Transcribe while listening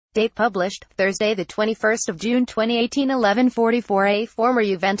Date published, Thursday the 21st of June 2018, 11:44. A former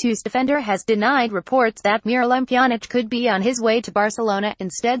Juventus defender has denied reports that Miralem Pjanic could be on his way to Barcelona,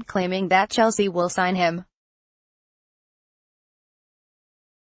 instead claiming that Chelsea will sign him.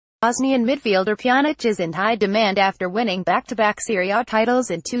 Bosnian midfielder Pjanic is in high demand after winning back-to-back Serie A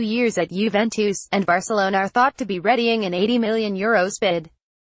titles in 2 years at Juventus, and Barcelona are thought to be readying an €80 million bid.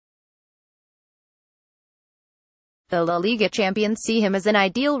 The La Liga champions see him as an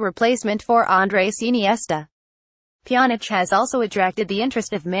ideal replacement for Andres Iniesta. Pjanic has also attracted the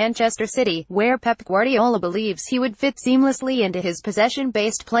interest of Manchester City, where Pep Guardiola believes he would fit seamlessly into his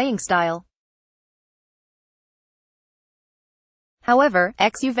possession-based playing style. However,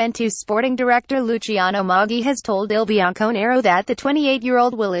 ex-Juventus sporting director Luciano Moggi has told Il Bianconero that the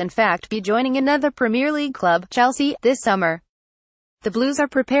 28-year-old will in fact be joining another Premier League club, Chelsea, this summer. The Blues are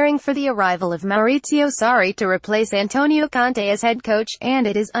preparing for the arrival of Maurizio Sarri to replace Antonio Conte as head coach, and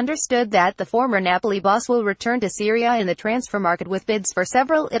it is understood that the former Napoli boss will return to Serie A in the transfer market with bids for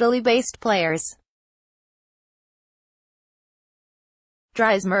several Italy-based players.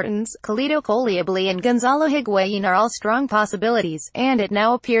 Dries Mertens, Kalidou Koulibaly and Gonzalo Higuain are all strong possibilities, and it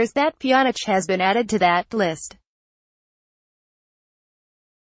now appears that Pjanic has been added to that list.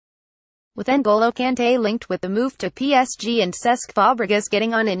 With N'Golo Kante linked with the move to PSG and Cesc Fabregas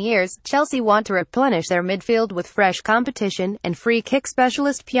getting on in years, Chelsea want to replenish their midfield with fresh competition, and free-kick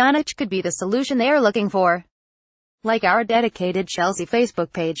specialist Pjanic could be the solution they are looking for. Like our dedicated Chelsea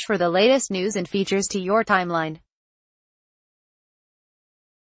Facebook page for the latest news and features to your timeline.